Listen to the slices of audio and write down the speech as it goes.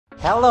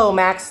Hello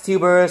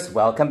MaxTubers,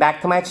 welcome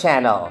back to my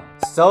channel.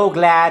 So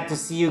glad to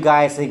see you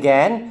guys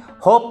again.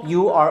 Hope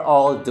you are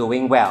all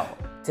doing well.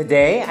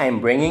 Today I'm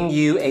bringing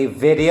you a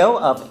video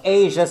of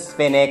Asia's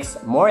Phoenix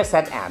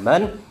Morissette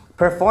Amon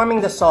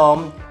performing the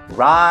song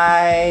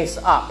Rise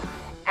Up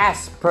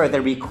as per the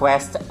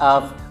request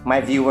of my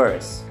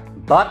viewers.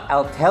 But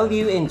I'll tell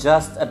you in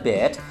just a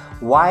bit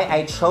why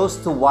I chose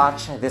to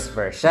watch this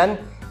version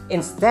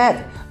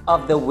instead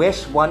of the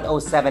Wish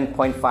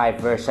 107.5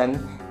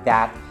 version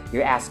that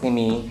you're asking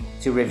me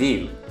to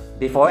review.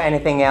 Before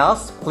anything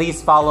else,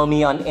 please follow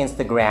me on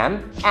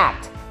Instagram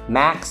at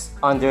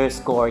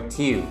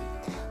max_tube.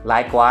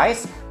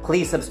 Likewise,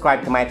 please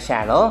subscribe to my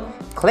channel,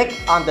 click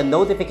on the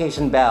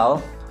notification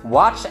bell,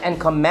 watch and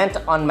comment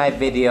on my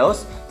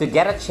videos to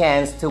get a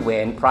chance to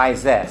win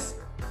prizes.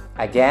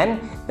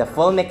 Again, the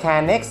full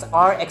mechanics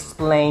are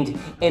explained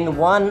in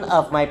one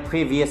of my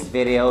previous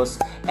videos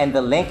and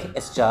the link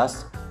is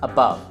just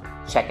above.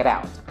 Check it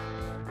out.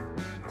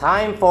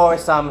 Time for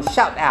some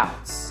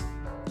shout-outs.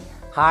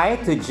 Hi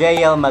to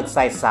JL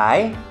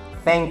Magsaysay.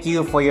 Thank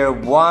you for your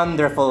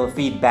wonderful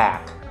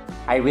feedback.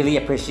 I really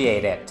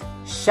appreciate it.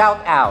 Shout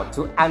out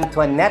to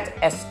Antoinette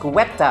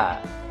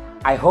Escueta.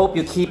 I hope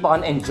you keep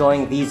on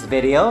enjoying these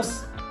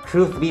videos.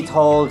 Truth be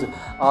told,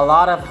 a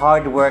lot of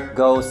hard work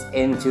goes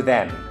into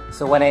them.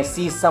 So when I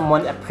see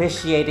someone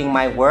appreciating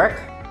my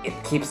work, it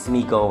keeps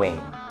me going.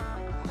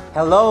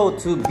 Hello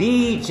to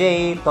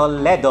BJ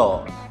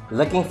Toledo.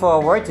 Looking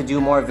forward to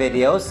do more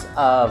videos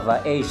of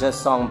Asia's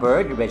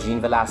songbird, Regine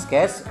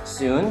Velasquez,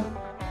 soon.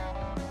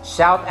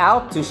 Shout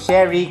out to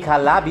Sherry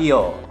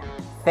Calabio.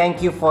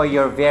 Thank you for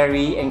your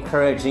very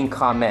encouraging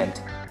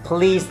comment.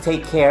 Please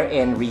take care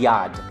in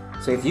Riyadh.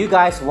 So if you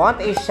guys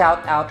want a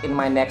shout out in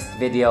my next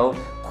video,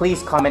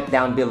 please comment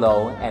down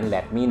below and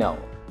let me know.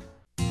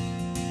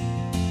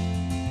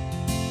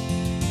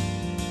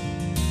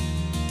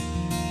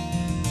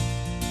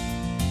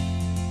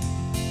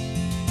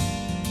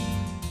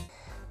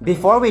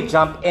 Before we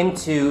jump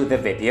into the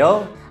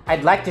video,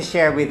 I'd like to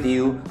share with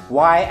you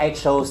why I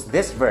chose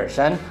this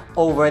version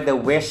over the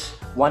Wish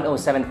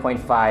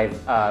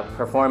 107.5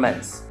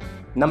 performance.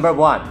 Number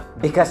one,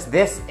 because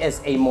this is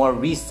a more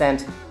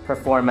recent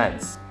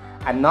performance.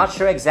 I'm not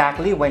sure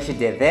exactly when she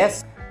did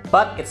this,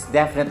 but it's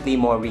definitely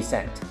more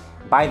recent.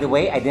 By the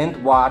way, I didn't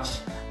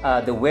watch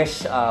the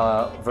Wish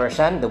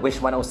version, the Wish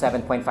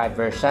 107.5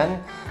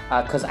 version,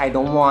 because I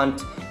don't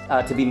want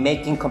to be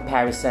making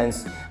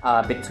comparisons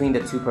between the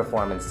two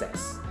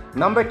performances.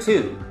 Number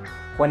two,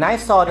 when I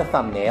saw the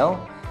thumbnail,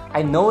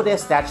 I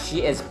noticed that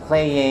she is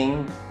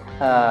playing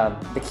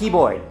the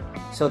keyboard,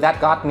 so that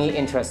got me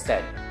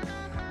interested.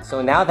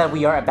 So now that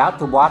we are about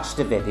to watch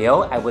the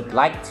video, I would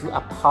like to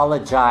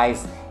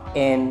apologize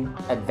in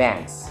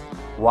advance.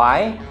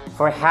 Why?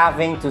 For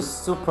having to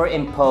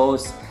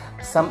superimpose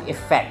some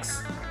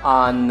effects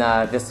on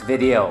this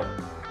video.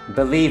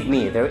 Believe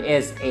me, there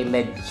is a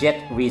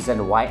legit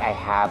reason why I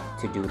have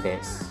to do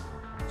this.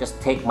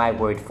 Just take my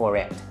word for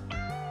it.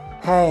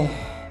 Hey,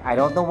 I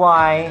don't know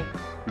why,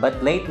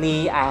 but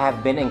lately I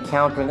have been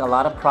encountering a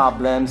lot of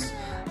problems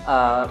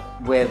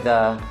with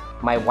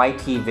my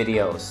YT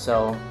videos,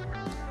 so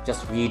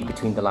just read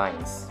between the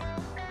lines.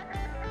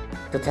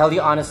 To tell you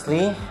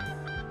honestly,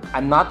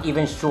 I'm not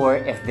even sure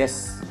if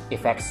this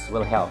effects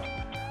will help.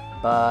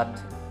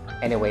 But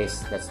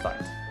anyways, let's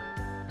start.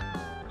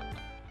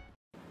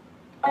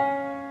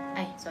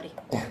 Sorry.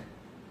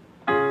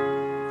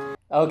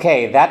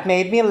 Okay, that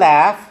made me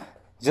laugh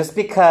just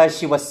because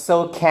she was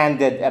so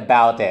candid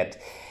about it.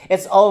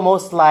 It's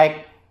almost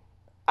like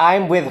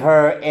I'm with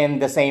her in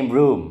the same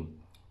room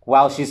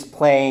while she's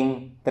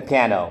playing the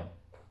piano.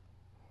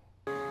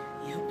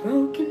 You're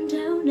broken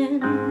down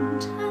and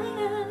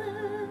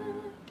tired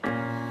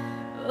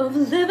of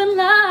living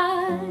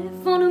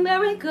life on a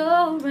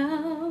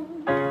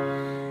merry-go-round,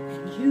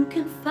 and you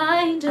can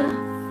find a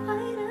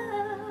fighter,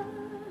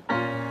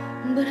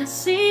 but I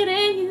see it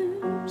in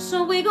you,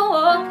 so we go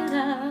walk it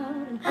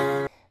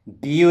out.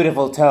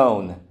 Beautiful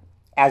tone.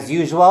 As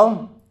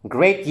usual,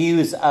 great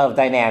use of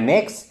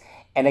dynamics.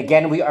 And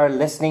again, we are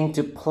listening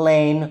to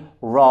plain,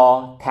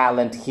 raw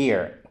talent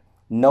here.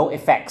 No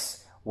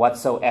effects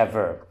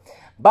whatsoever.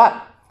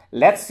 But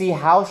let's see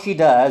how she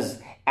does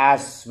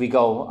as we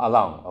go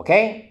along,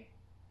 okay?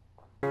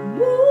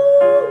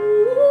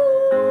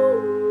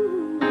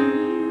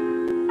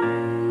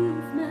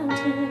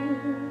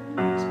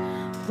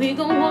 We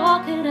gon'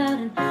 walk it out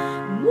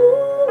and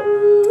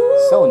move.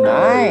 So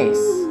nice.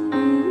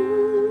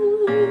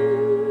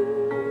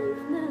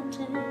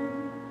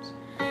 Mountains.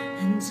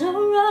 And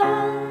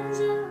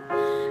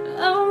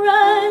I'll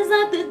rise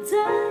up the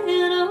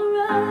day, and I'll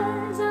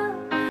rise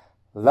up.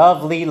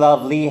 Lovely,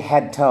 lovely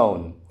head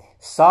tone.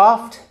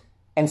 Soft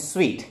and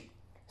sweet.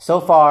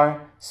 So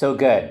far, so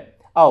good.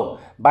 Oh,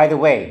 by the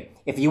way,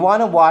 if you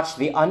want to watch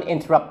the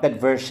uninterrupted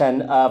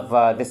version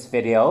of this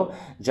video,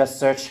 just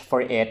search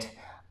for it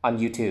on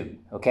YouTube,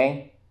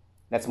 okay?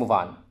 Let's move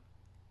on.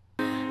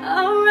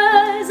 I'll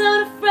rise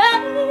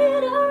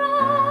unafraid, I'll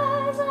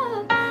rise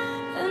up,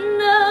 and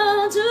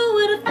I'll do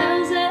it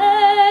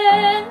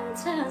 1,000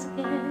 times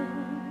again.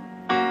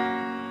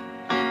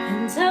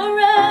 and I'll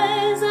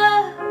rise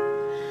up.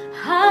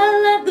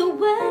 I'll let the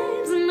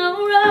waves and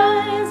I'll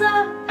rise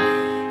up.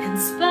 In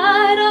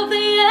spite of the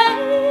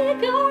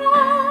ache, I'll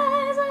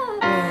rise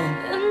up.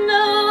 And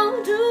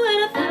I'll do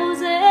it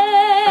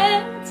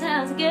 1,000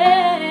 times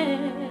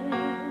again.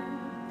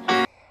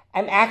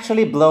 I'm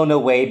actually blown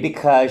away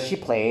because she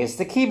plays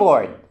the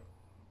keyboard.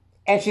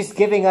 And she's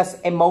giving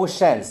us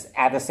emotions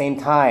at the same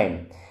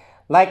time.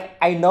 Like,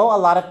 I know a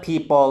lot of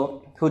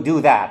people who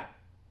do that.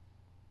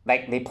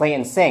 Like, they play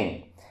and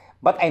sing.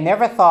 But I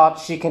never thought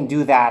she can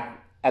do that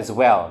as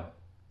well.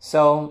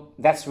 So,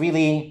 that's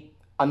really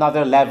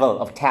another level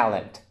of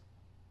talent.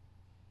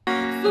 For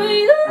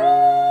you,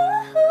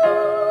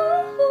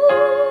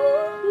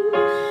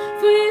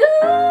 for you,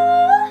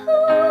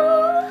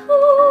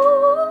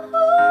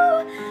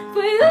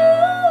 for you,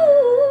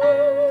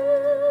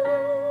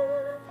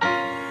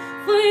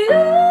 for you.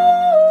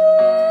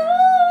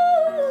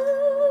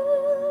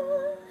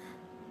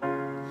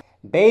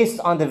 Based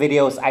on the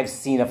videos I've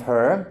seen of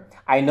her,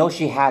 I know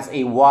she has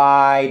a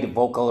wide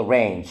vocal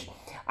range.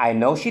 I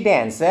know she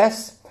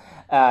dances,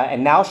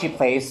 and now she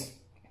plays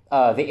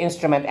the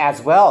instrument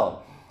as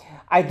well.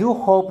 I do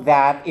hope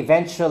that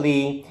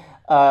eventually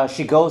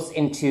she goes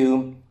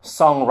into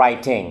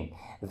songwriting.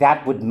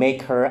 That would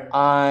make her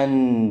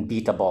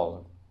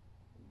unbeatable.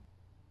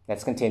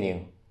 Let's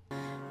continue.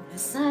 The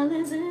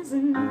silence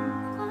isn't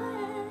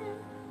quiet,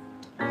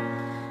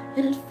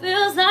 and it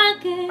feels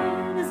like it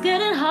is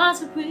getting hard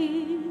to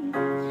breathe.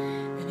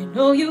 And you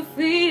know you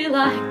feel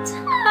like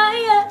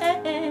tired,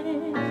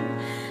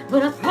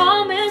 but I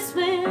promise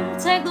we'll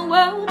take the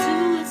world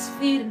to its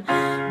feet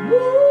and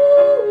move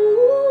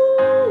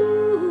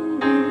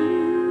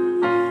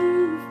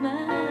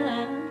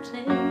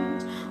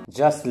mountains.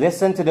 Just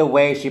listen to the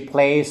way she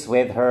plays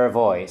with her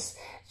voice.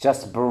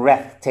 Just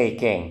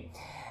breathtaking.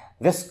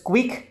 The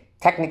squeak,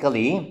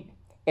 technically,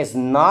 is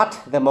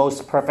not the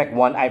most perfect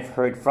one I've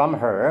heard from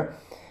her,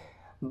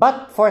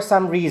 but for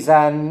some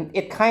reason,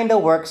 it kind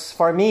of works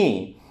for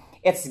me.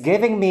 It's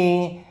giving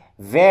me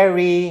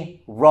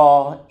very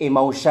raw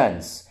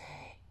emotions.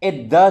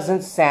 It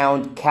doesn't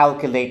sound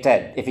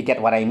calculated, if you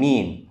get what I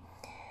mean.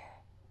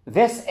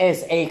 This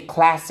is a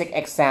classic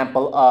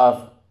example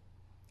of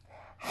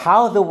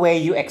how the way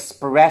you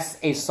express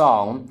a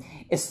song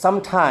is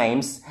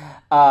sometimes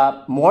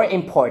more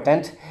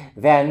important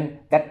than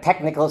the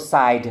technical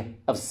side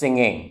of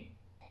singing.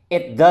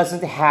 It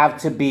doesn't have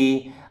to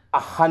be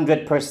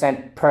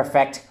 100%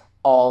 perfect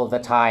all the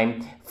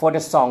time for the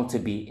song to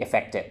be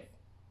effective.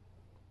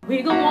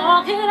 We can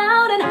walk it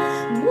out and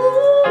move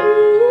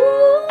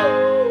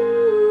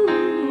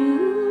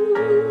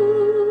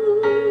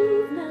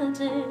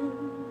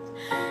mountains.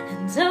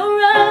 And I'll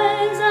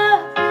rise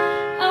up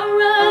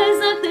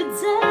the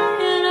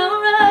day, and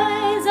I'll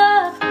rise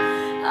up,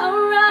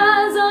 I'll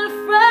rise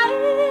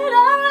unafraid,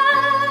 I'll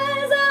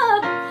rise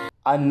up.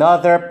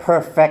 Another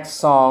perfect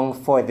song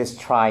for these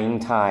trying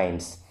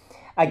times.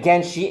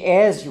 Again, she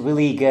is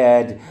really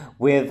good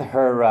with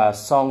her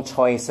song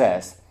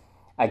choices.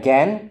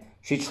 Again,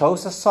 she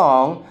chose a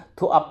song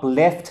to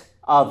uplift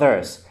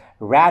others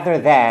rather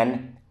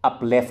than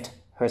uplift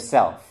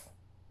herself.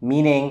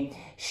 Meaning,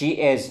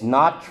 she is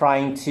not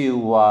trying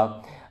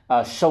to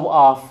show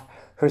off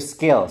her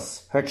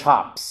skills, her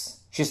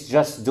chops. She's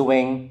just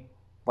doing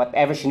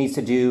whatever she needs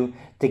to do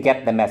to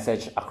get the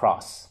message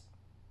across.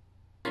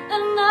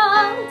 And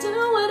I'll do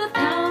it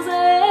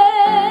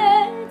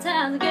 1,000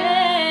 times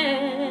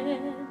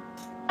again.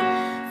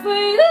 For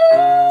you,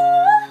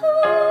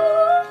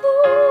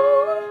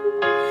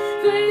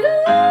 for you,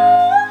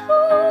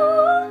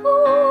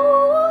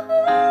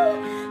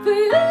 for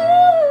you,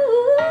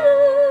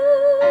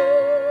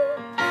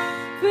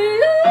 for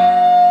you.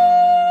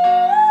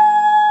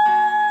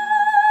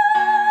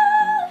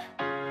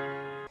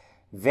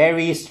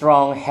 Very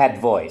strong head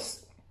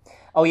voice.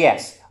 Oh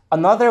yes,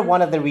 another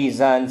one of the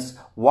reasons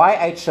why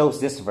I chose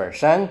this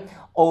version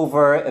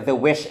over the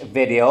Wish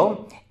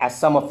video, as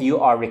some of you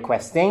are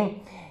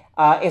requesting,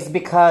 is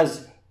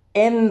because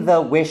in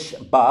the Wish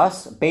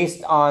bus,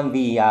 based on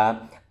the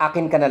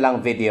Akin Ka Na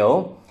Lang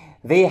video,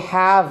 they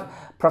have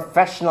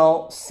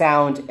professional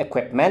sound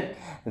equipment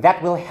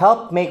that will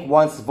help make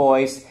one's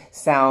voice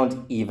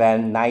sound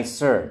even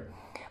nicer.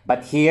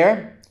 But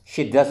here,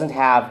 she doesn't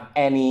have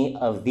any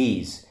of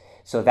these.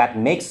 So that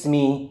makes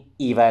me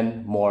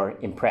even more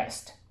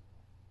impressed.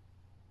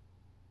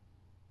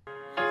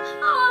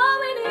 All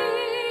we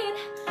need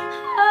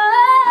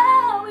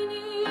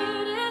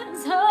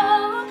is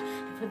hope.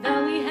 For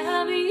that we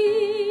have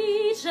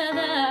each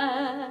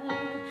other.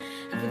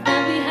 For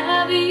that we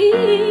have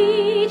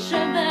each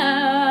other.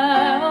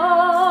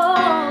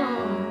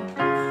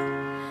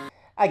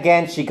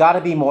 Again, she gotta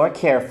be more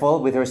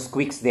careful with her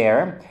squeaks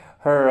there,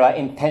 her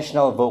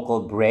intentional vocal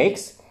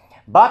breaks,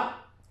 but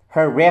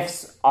her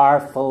riffs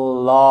are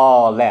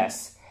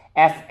flawless.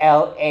 Flawless.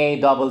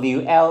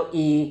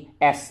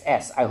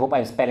 I hope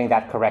I'm spelling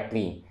that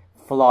correctly.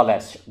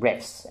 Flawless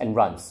riffs and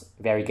runs.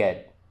 Very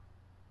good.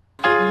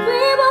 We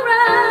will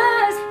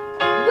rise,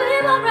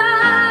 we will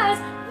rise,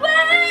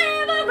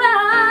 we will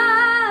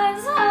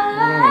rise.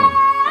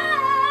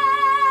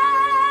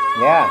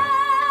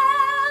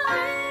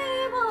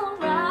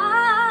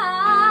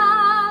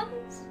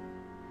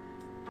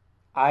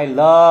 I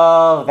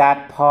love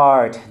that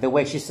part, the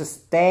way she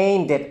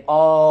sustained it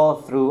all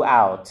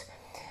throughout.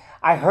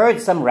 I heard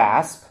some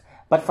rasp,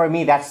 but for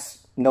me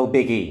that's no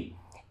biggie.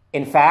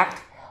 In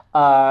fact,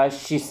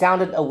 she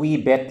sounded a wee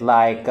bit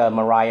like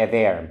Mariah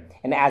there.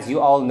 And as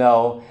you all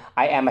know,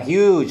 I am a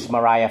huge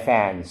Mariah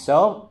fan,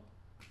 so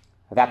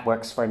that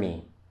works for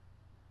me.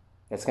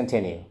 Let's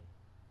continue.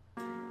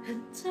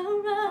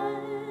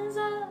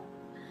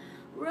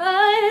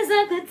 Rise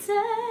up the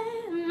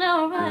day,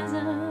 now rise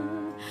up.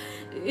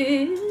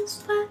 It's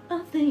part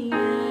of the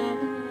end,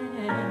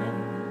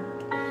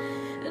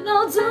 and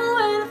I'll do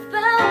it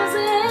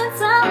 1,000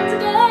 times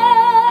again.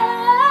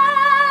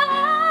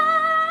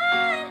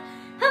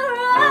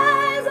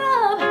 Rise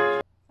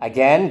up.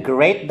 Again,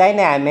 great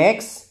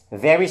dynamics,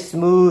 very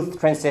smooth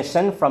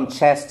transition from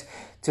chest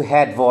to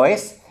head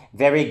voice,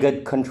 very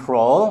good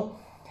control.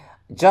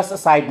 Just a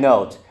side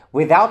note,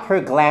 without her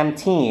glam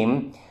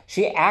team,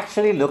 she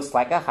actually looks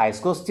like a high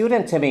school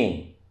student to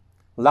me.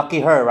 Lucky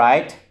her,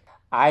 right?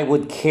 I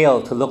would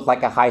kill to look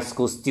like a high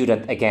school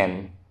student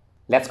again.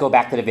 Let's go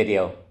back to the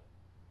video.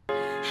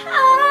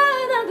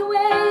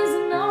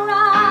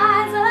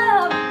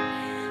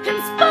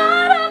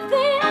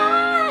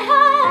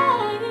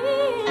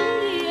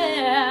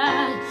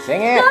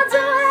 Sing it! I'll do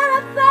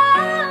it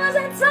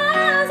 1,000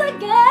 times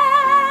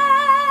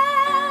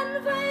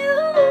again for you.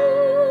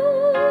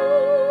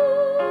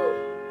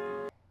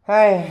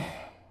 Hey,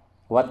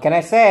 what can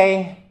I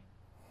say?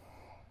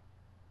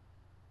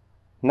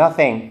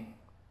 Nothing.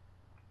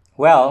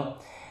 Well,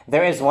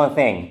 there is one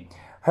thing.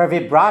 Her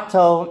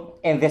vibrato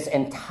in this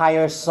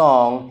entire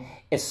song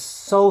is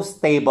so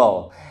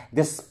stable,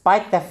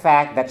 despite the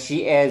fact that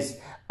she is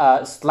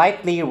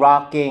slightly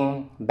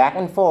rocking back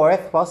and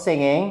forth while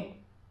singing,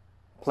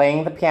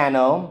 playing the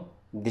piano.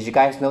 Did you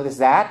guys notice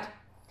that?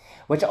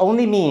 Which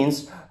only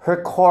means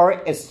her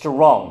core is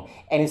strong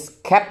and is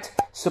kept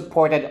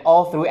supported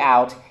all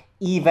throughout,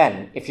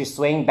 even if she's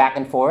swaying back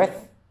and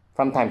forth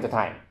from time to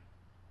time.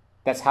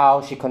 That's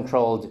how she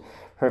controlled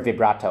her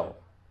vibrato.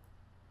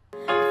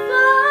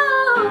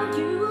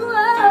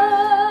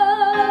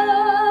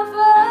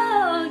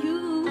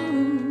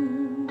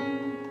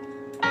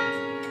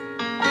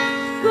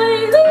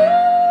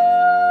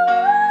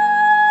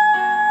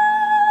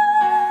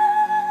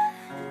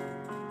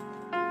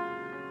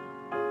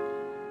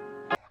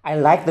 I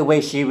like the way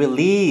she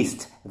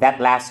released that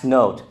last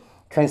note,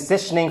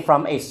 transitioning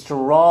from a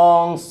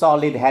strong,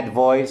 solid head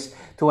voice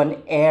to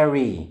an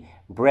airy,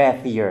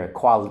 breathier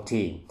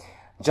quality.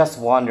 Just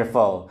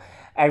wonderful.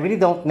 I really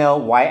don't know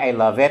why I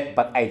love it,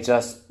 but I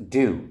just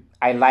do.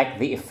 I like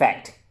the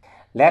effect.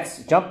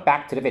 Let's jump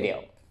back to the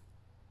video.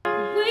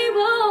 We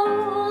will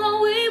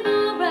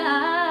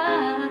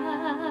rise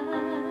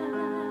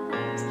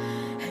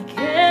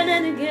again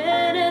and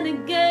again and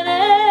again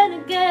and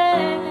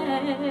again.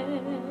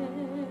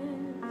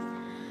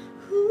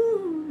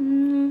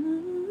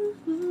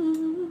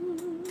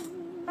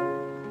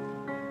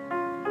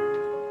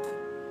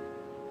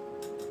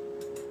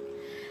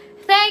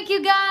 Thank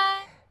you, guys.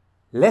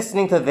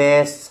 Listening to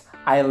this,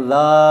 I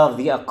love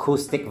the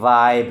acoustic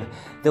vibe,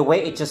 the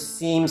way it just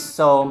seems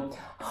so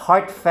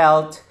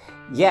heartfelt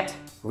yet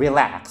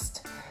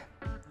relaxed.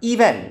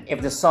 Even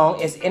if the song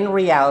is in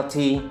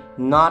reality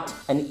not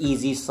an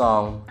easy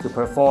song to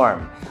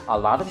perform. A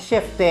lot of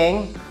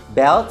shifting,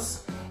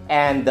 belts,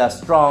 and the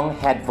strong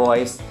head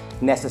voice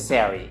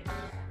necessary.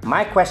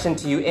 My question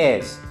to you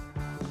is,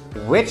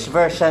 which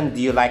version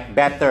do you like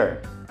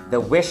better?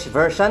 The Wish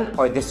version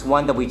or this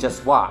one that we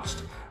just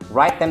watched?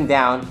 Write them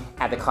down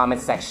at the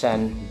comment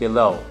section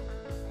below.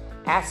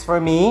 As for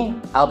me,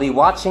 I'll be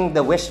watching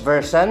the Wish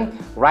version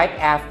right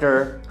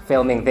after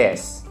filming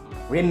this.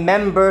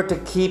 Remember to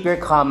keep your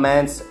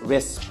comments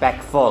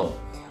respectful.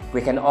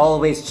 We can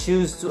always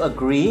choose to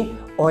agree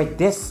or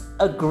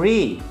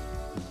disagree,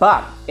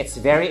 but it's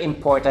very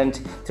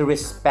important to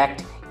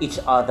respect each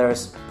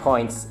other's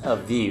points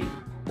of view.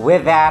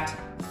 With that,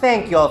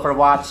 thank you all for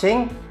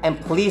watching,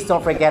 and please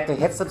don't forget to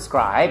hit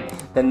subscribe,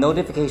 the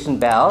notification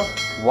bell,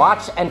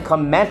 watch and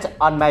comment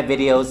on my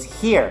videos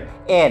here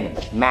in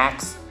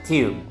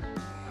MaxTiube.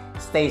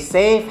 Stay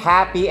safe,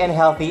 happy, and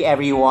healthy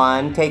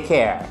everyone. Take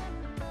care.